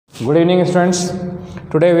Good evening, students.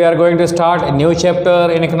 Today we are going to start a new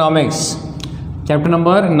chapter in economics, chapter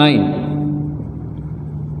number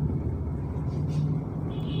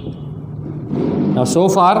 9. Now, so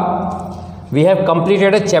far we have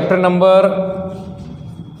completed chapter number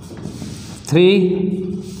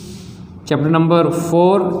 3, chapter number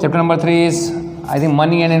 4. Chapter number 3 is, I think,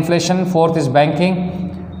 money and inflation. 4th is banking.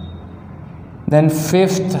 Then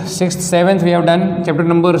 5th, 6th, 7th we have done. Chapter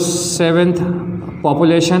number 7th,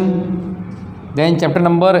 population. Then chapter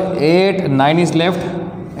number 8, 9 is left.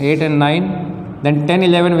 8 and 9. Then 10,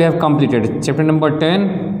 11 we have completed. Chapter number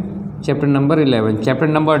 10, chapter number 11. Chapter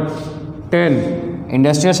number 10,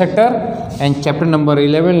 industrial sector. And chapter number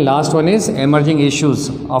 11, last one is emerging issues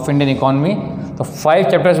of Indian economy. So 5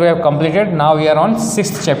 chapters we have completed. Now we are on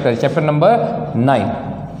 6th chapter, chapter number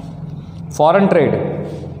 9. Foreign trade.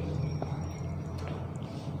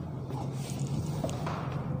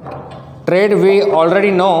 Trade, we already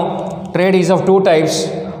know, trade is of two types.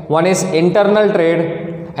 One is internal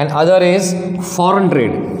trade and other is foreign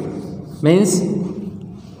trade. Means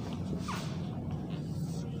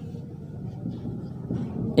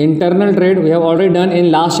internal trade we have already done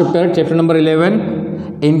in last chapter, chapter number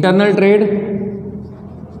 11. Internal trade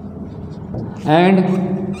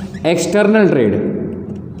and external trade.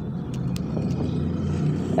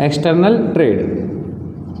 External trade.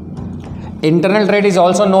 Internal trade is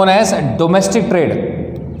also known as domestic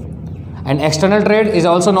trade, and external trade is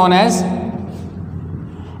also known as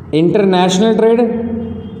international trade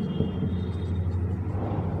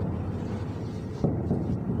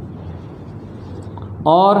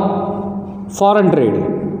or foreign trade.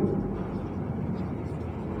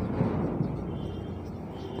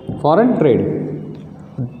 Foreign trade.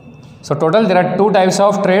 So total there are two types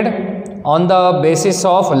of trade on the basis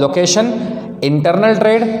of location: internal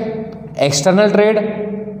trade, external trade.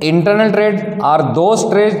 Internal trade are those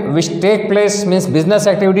trades which take place, means business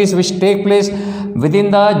activities which take place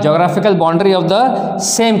within the geographical boundary of the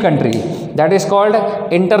same country. That is called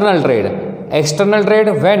internal trade. External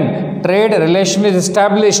trade, when trade relation is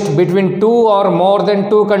established between two or more than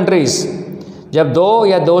two countries. जब दो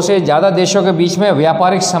या दो से ज़्यादा देशों के बीच में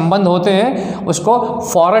व्यापारिक संबंध होते हैं, उसको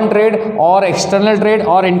फॉरेन ट्रेड और एक्सटर्नल ट्रेड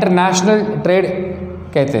और इंटरनेशनल ट्रेड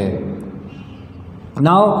कहते हैं.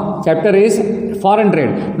 Now chapter is foreign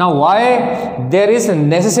trade. Now why there is a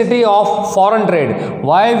necessity of foreign trade?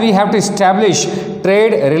 Why we have to establish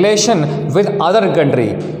trade relation with other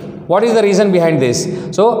country? What is the reason behind this?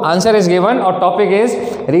 So answer is given, or topic is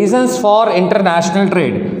reasons for international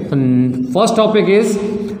trade. So first topic is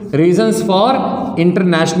reasons for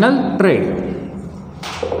international trade.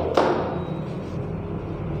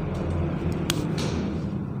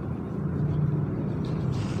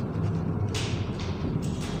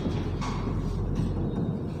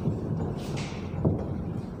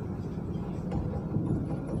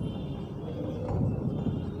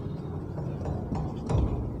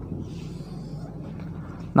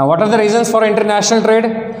 Now, what are the reasons for international trade,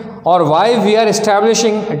 or why we are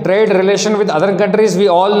establishing a trade relation with other countries? We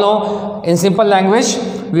all know, in simple language,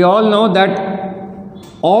 we all know that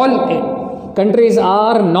all countries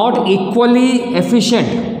are not equally efficient.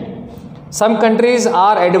 Some countries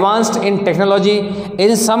are advanced in technology.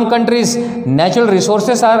 In some countries, natural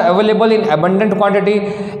resources are available in abundant quantity.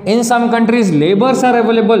 In some countries, labors are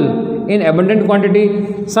available in abundant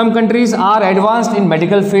quantity. Some countries are advanced in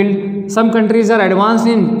medical field. Some countries are advanced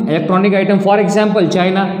in electronic item. For example,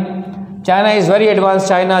 China. China is very advanced.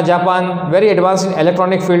 China, Japan, very advanced in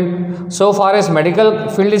electronic field. So far as medical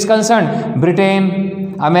field is concerned,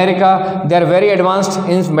 Britain, America, they are very advanced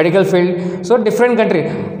in medical field. So different country.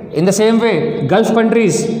 In the same way, Gulf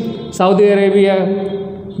countries, Saudi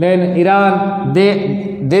Arabia, then Iran,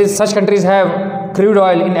 they such countries have crude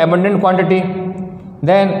oil in abundant quantity.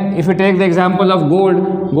 Then if you take the example of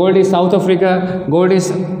gold is South Africa, gold is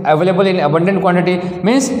available in abundant quantity.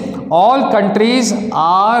 Means all countries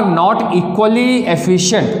are not equally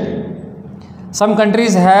efficient. Some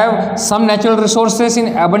countries have some natural resources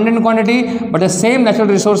in abundant quantity, but the same natural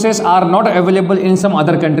resources are not available in some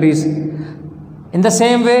other countries. In the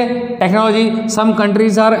same way, technology, some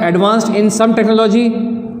countries are advanced in some technology,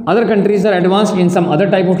 other countries are advanced in some other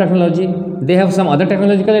type of technology. They have some other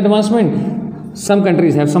technological advancement. Some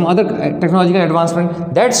countries have some other technological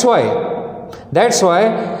advancement. That's why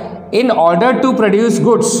in order to produce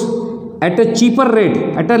goods at a cheaper rate,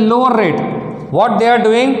 at a lower rate, what they are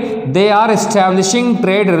doing, they are establishing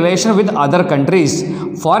trade relation with other countries.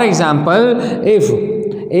 For example, if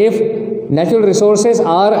natural resources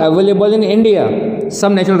are available in India,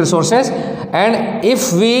 some natural resources, and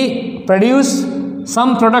if we produce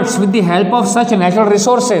some products with the help of such natural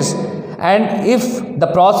resources, and if the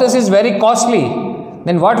process is very costly,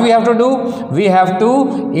 then what we have to do? We have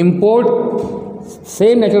to import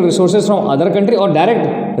same natural resources from other country, or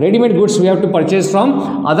direct ready-made goods we have to purchase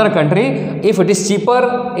from other country if it is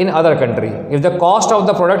cheaper in other country. If the cost of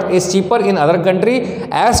the product is cheaper in other country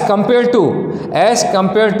as compared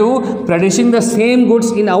to producing the same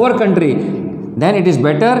goods in our country, then it is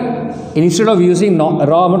better, instead of using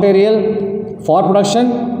raw material for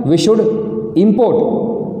production, we should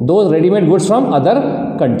import those ready-made goods from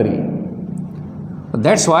other country.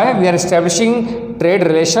 That's why we are establishing trade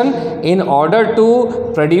relation, in order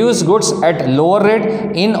to produce goods at lower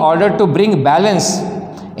rate, in order to bring balance,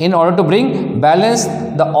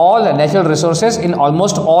 the all natural resources in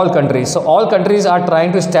almost all countries. So all countries are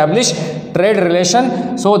trying to establish trade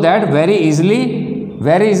relation, so that very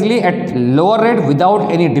easily at lower rate,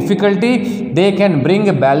 without any difficulty, they can bring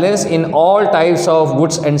a balance in all types of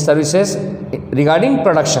goods and services regarding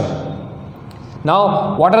production.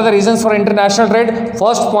 Now, what are the reasons for international trade?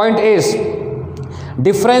 First point is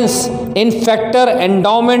difference in factor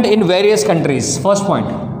endowment in various countries. First point.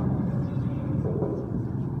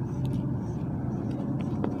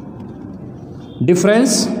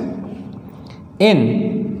 Difference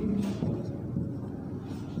in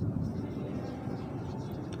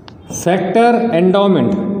factor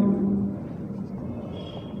endowment.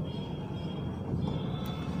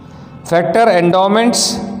 Factor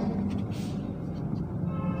endowments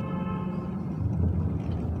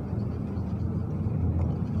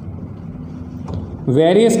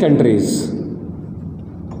various countries.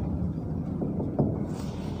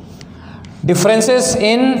 Differences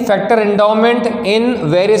in factor endowment in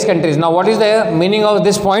various countries. Now, what is the meaning of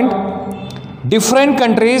this point? Different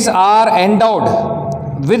countries are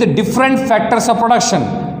endowed with different factors of production.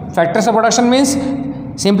 Factors of production means,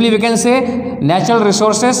 simply we can say, natural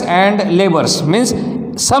resources and labors. Means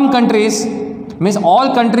some countries, means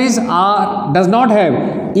all countries does not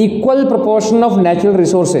have equal proportion of natural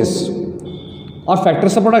resources or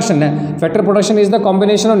factors of production. Factor production is the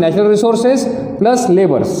combination of natural resources plus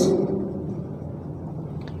labors.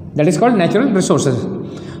 That is called natural resources.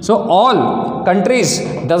 So all countries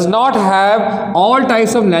does not have all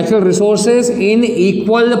types of natural resources in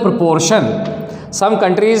equal proportion. Some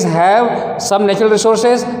countries have some natural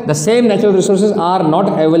resources, the same natural resources are not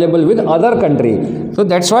available with other country. So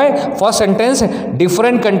that's why first sentence,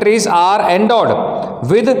 different countries are endowed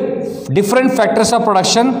with different factors of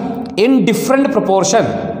production in different proportion.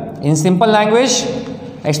 In simple language,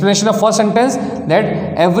 explanation of first sentence,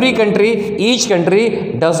 that each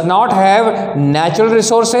country does not have natural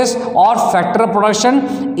resources or factor of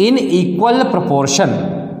production in equal proportion.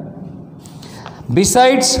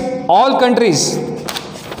 Besides, all countries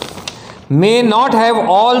may not have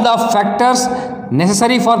all the factors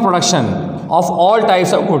necessary for production of all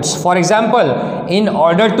types of goods. For example, in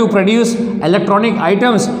order to produce electronic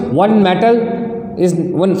items, one matter is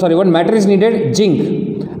needed,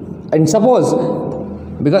 zinc. And suppose,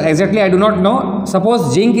 because exactly I do not know,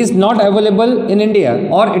 suppose zinc is not available in India,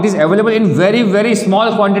 or it is available in very, very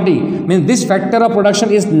small quantity, means this factor of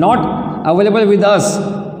production is not available with us,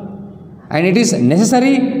 and it is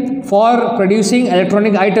necessary for producing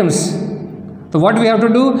electronic items. So what we have to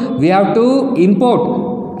do? We have to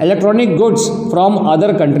import electronic goods from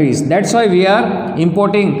other countries. That's why we are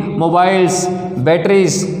importing mobiles,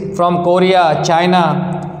 batteries from Korea,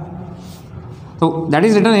 China. So that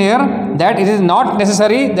is written here, that it is not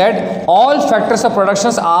necessary that all factors of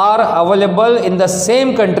productions are available in the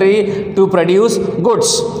same country to produce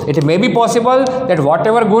goods. It may be possible that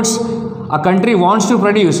whatever goods a country wants to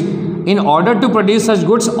produce, in order to produce such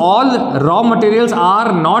goods, all raw materials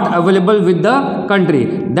are not available with the country.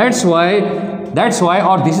 That's why,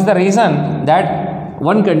 or this is the reason that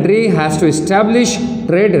one country has to establish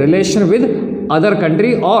trade relation with other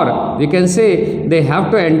country, or we can say they have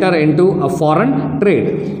to enter into a foreign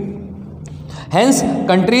trade. Hence,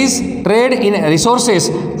 countries trade in resources,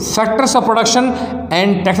 factors of production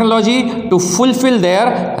and technology to fulfill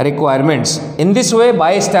their requirements. In this way,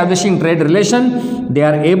 by establishing trade relation, they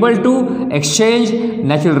are able to exchange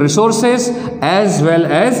natural resources as well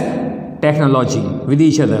as technology with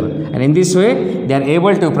each other, and in this way they are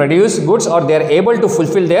able to produce goods, or they are able to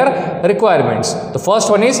fulfill their requirements. The first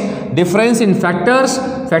one is difference in factors.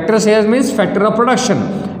 Factors here means factor of production.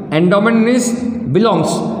 Endowment means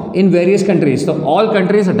belongs in various countries. So all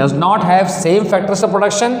countries does not have same factors of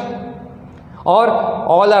production, or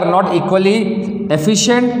all are not equally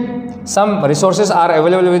efficient. Some resources are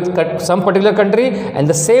available with some particular country, and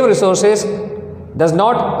the same resources does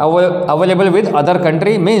not available with other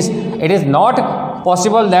country. Means it is not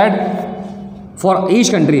possible that for each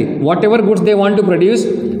country, whatever goods they want to produce,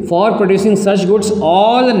 for producing such goods,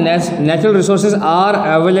 all natural resources are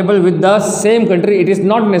available with the same country. It is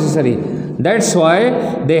not necessary. That's why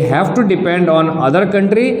they have to depend on other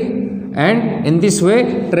country, and in this way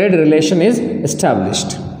trade relation is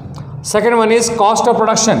established. Second one is cost of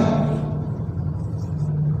production.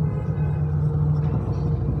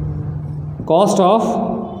 Cost of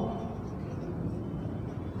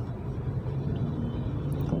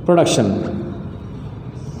production.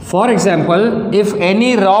 For example, if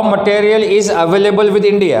any raw material is available with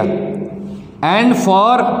India, and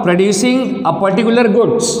for producing a particular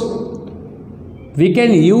goods, we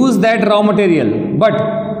can use that raw material, but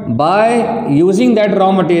by using that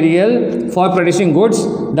raw material for producing goods,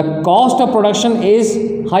 the cost of production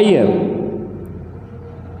is higher.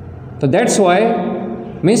 So that's why,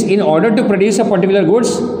 means in order to produce a particular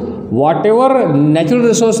goods, whatever natural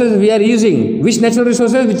resources we are using, which natural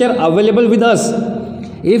resources which are available with us,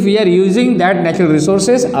 if we are using that natural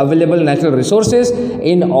resources, available natural resources,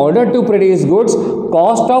 in order to produce goods,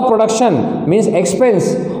 cost of production means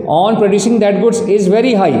expense on producing that goods is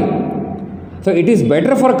very high. So it is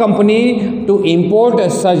better for a company to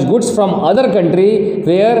import such goods from other country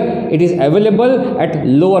where it is available at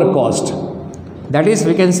lower cost. That is,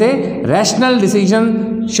 we can say, rational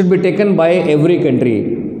decision should be taken by every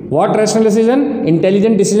country. What rational decision?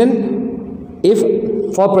 Intelligent decision. If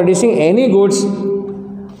for producing any goods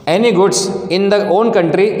in the own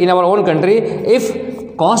country, in our own country,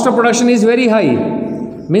 if cost of production is very high,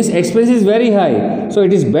 means expense is very high, so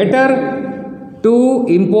it is better to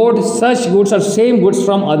import such goods or same goods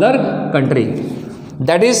from other country.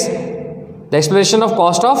 That is the explanation of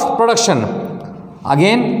cost of production.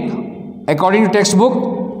 Again, according to textbook,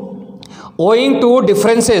 owing to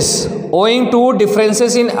differences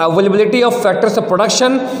in availability of factors of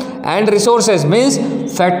production and resources, means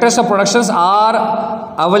factors of productions are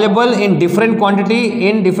available in different quantity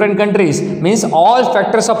in different countries, means all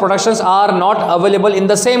factors of productions are not available in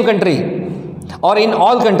the same country or in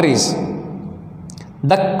all countries.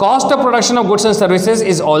 The cost of production of goods and services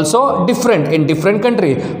is also different in different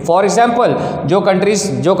country. For example, जो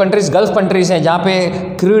countries gulf countries हैं जहाँ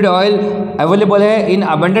पे crude oil available है इन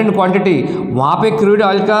abundant quantity, वहाँ पे crude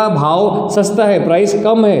oil का भाव सस्ता है, प्राइस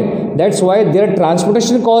कम है. That's why their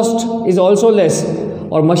transportation cost is also less.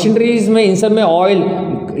 और मशीनरीज में इन सब में ऑयल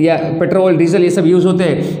या पेट्रोल डीजल ये सब यूज़ होते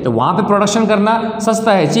हैं, तो वहाँ पे प्रोडक्शन करना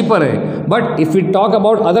सस्ता है, चीपर है. But if we talk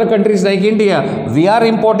about other countries like India, we are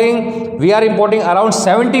importing around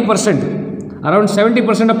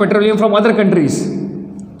 70% of petroleum from other countries.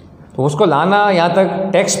 तो उसको लाना, यहाँ तक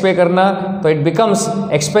टैक्स पे करना, तो इट बिकम्स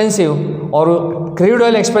एक्सपेंसिव. और क्रूड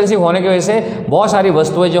ऑयल एक्सपेंसिव होने की वजह से बहुत सारी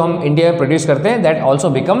वस्तुएं जो हम इंडिया में प्रोड्यूस करते हैं, that also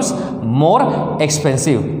becomes more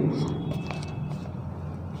expensive.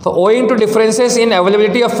 So owing to differences in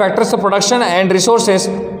availability of factors of production and resources,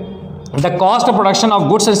 the cost of production of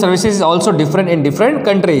goods and services is also different in different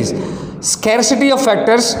countries. Scarcity of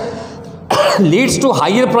factors leads to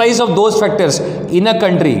higher price of those factors in a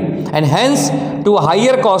country, and hence to a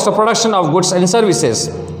higher cost of production of goods and services.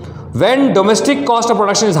 When domestic cost of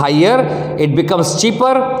production is higher, it becomes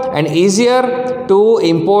cheaper and easier to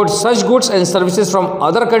import such goods and services from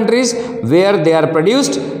other countries where they are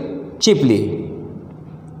produced cheaply.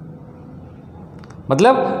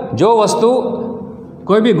 मतलब जो वस्तु,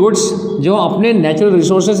 कोई भी goods जो अपने natural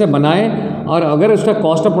resources से बनाए, और अगर उसका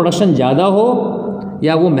कॉस्ट ऑफ प्रोडक्शन ज़्यादा हो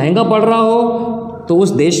या वो महंगा पड़ रहा हो, तो उस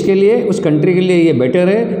देश के लिए, उस कंट्री के लिए ये बेटर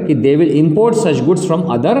है कि they will import such goods from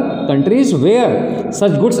other countries where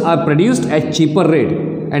such goods are produced at cheaper rate,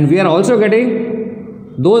 and we are also getting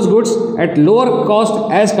those goods at lower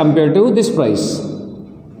cost as compare to this price.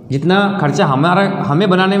 जितना खर्चा हमें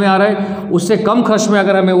बनाने में आ रहा है, उससे कम खर्च में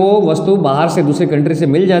अगर हमें वो वस्तु बाहर से दूसरे कंट्री से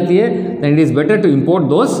मिल जाती है, then it is better to import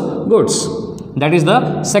those goods. That is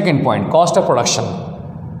the second point, cost of production.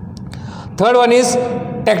 Third one is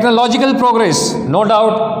technological progress. No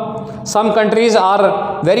doubt some countries are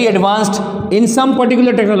very advanced in some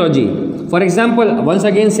particular technology. For example, once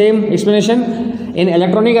again same explanation, in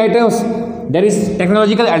electronic items there is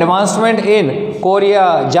technological advancement in Korea,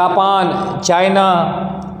 Japan, China,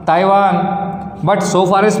 Taiwan, but so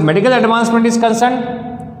far as medical advancement is concerned,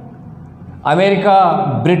 America,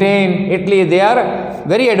 Britain, Italy, they are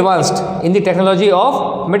very advanced in the technology of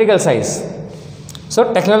medical science.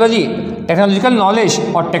 So technological knowledge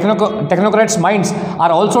or technocrats' minds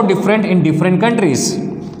are also different in different countries.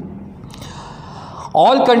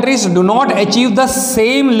 All countries do not achieve the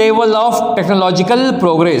same level of technological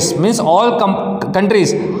progress, means all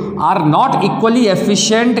countries are not equally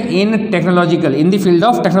efficient in the field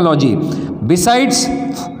of technology. Besides,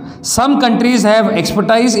 Some countries have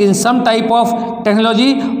expertise in some type of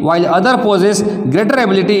technology while others possess greater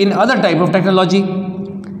ability in other type of technology.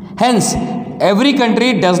 Hence, every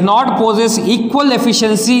country does not possess equal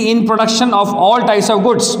efficiency in production of all types of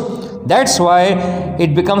goods. That's why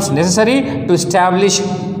it becomes necessary to establish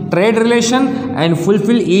trade relation and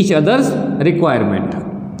fulfill each other's requirement.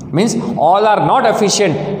 Means all are not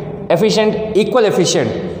equal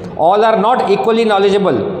efficient. All are not equally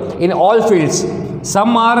knowledgeable in all fields.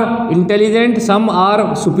 Some are intelligent, some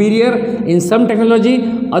are superior in some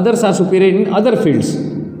technology, others are superior in other fields.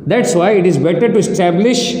 That's why it is better to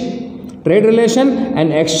establish trade relation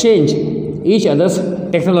and exchange each other's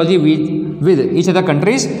technology with each other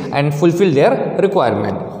countries and fulfill their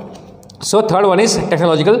requirement. So third one is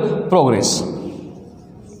technological progress.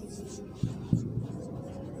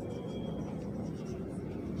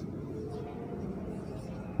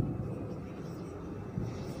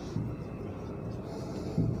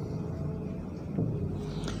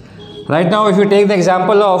 Right now, if you take the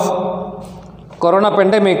example of corona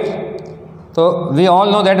pandemic, so we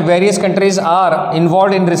all know that various countries are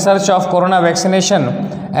involved in research of corona vaccination,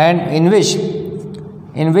 and in which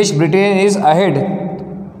Britain is ahead,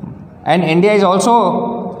 and India is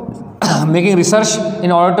also making research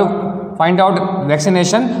in order to find out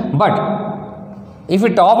vaccination. But if we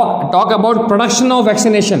talk about production of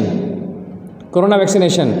vaccination, corona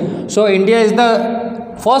vaccination, so India is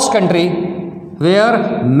the first country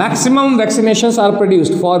where maximum vaccinations are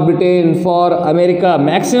produced. For Britain, for America,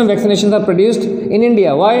 maximum vaccinations are produced in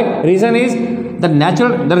India. Why? Reason is the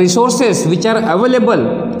resources which are available.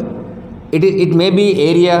 It may be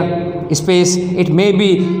area, space, it may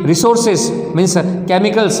be resources, means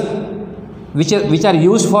chemicals which are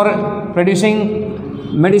used for producing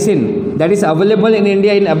medicine, that is available in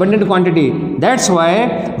India in abundant quantity. That's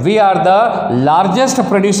why we are the largest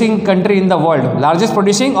producing country in the world, largest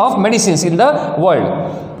producing of medicines in the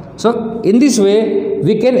world. So in this way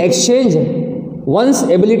we can exchange one's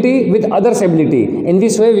ability with others' ability. In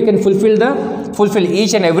this way we can fulfill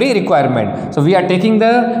each and every requirement. So we are taking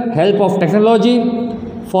the help of technology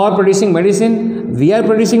for producing medicine. We are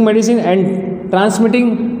producing medicine and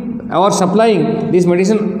transmitting or supplying this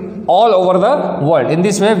medicine all over the world. In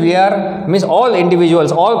this way we are, means all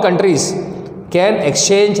individuals, all countries can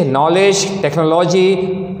exchange knowledge,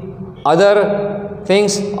 technology, other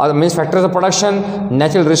things, or means factors of production,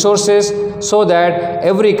 natural resources, so that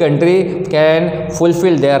every country can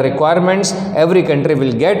fulfill their requirements. Every country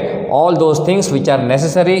will get all those things which are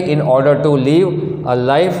necessary in order to live a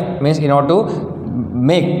life, means in order to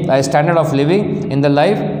make a standard of living in the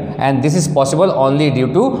life. And this is possible only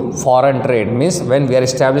due to foreign trade, means when we are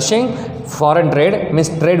establishing foreign trade, means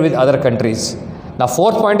trade with other countries. Now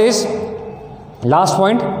fourth point is, last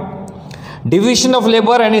point, division of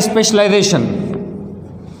labor and specialization.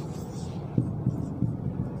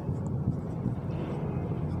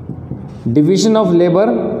 Division of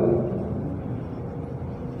labor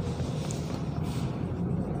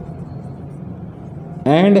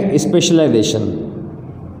and specialization.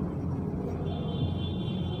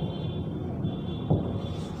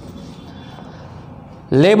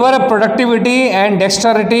 Labor productivity and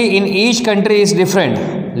dexterity in each country is different.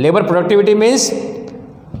 Labor productivity means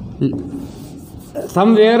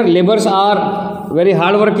somewhere laborers are very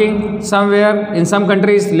hardworking, somewhere in some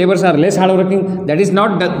countries laborers are less hardworking. That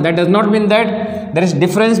does not mean that there is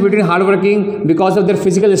difference between hardworking because of their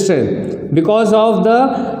physical strength, because of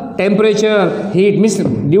the temperature, heat, means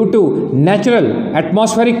due to natural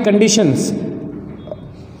atmospheric conditions.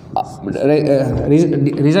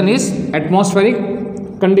 Reason is atmospheric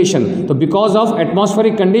condition. So because of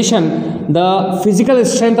atmospheric condition, the physical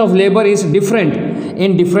strength of labor is different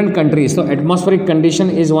in different countries. So atmospheric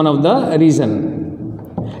condition is one of the reason,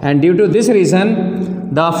 and due to this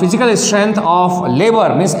reason the physical strength of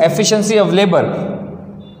labor, means efficiency of labor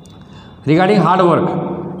regarding hard work,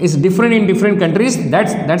 is different in different countries.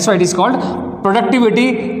 That's why it is called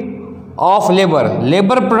productivity of labor.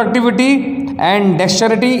 Labor productivity and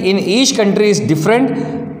dexterity in each country is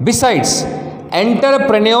different. Besides,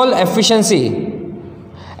 entrepreneurial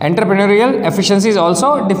efficiency is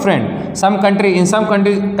also different. In some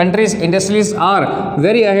countries industries are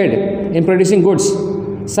very ahead in producing goods.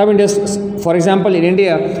 Some industries, for example in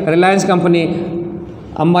India, Reliance company,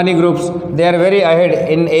 Ambani groups, they are very ahead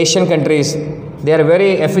in Asian countries. They are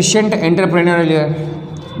very efficient entrepreneurial,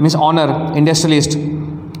 means owner, industrialist.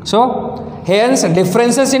 So hence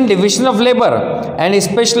differences in division of labor and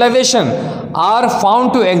specialization are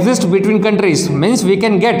found to exist between countries. Means we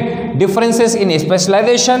can get differences in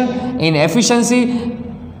specialization, in efficiency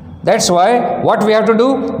That's why what we have to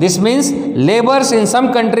do, this means labors in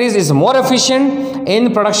some countries is more efficient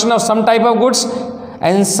in production of some type of goods,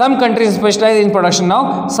 and some countries specialize in production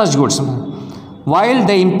of such goods, while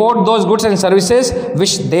they import those goods and services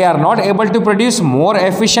which they are not able to produce more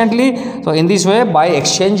efficiently. So in this way, by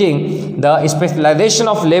exchanging the specialization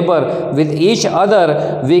of labor with each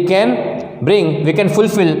other, we can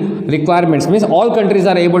fulfill requirements, means all countries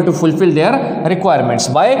are able to fulfill their requirements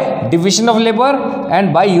by division of labor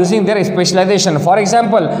and by using their specialization. For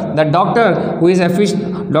example, the doctor who is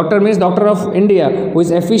efficient, doctor means doctor of India, who is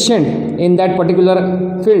efficient in that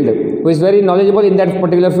particular field, who is very knowledgeable in that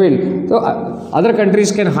particular field. So other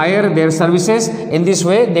countries can hire their services. In this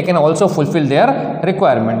way, they can also fulfill their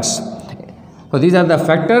requirements. So these are the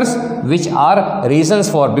factors which are reasons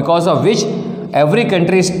for, because of which every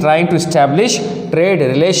country is trying to establish trade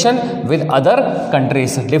relation with other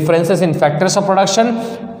countries. Differences in factors of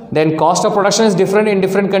production, then cost of production is different in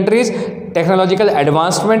different countries, technological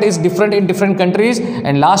advancement is different in different countries,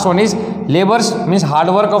 and last one is labors, means hard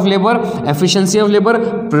work of labor, efficiency of labor,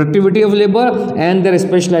 productivity of labor, and their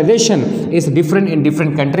specialization is different in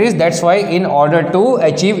different countries. That's why in order to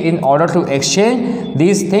exchange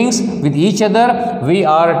these things with each other, we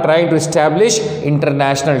are trying to establish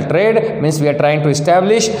international trade, means we are trying to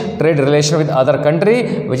establish trade relation with other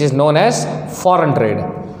country, which is known as foreign trade.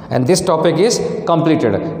 And this topic is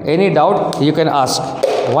completed. Any doubt you can ask.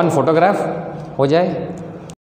 One photograph हो जाए.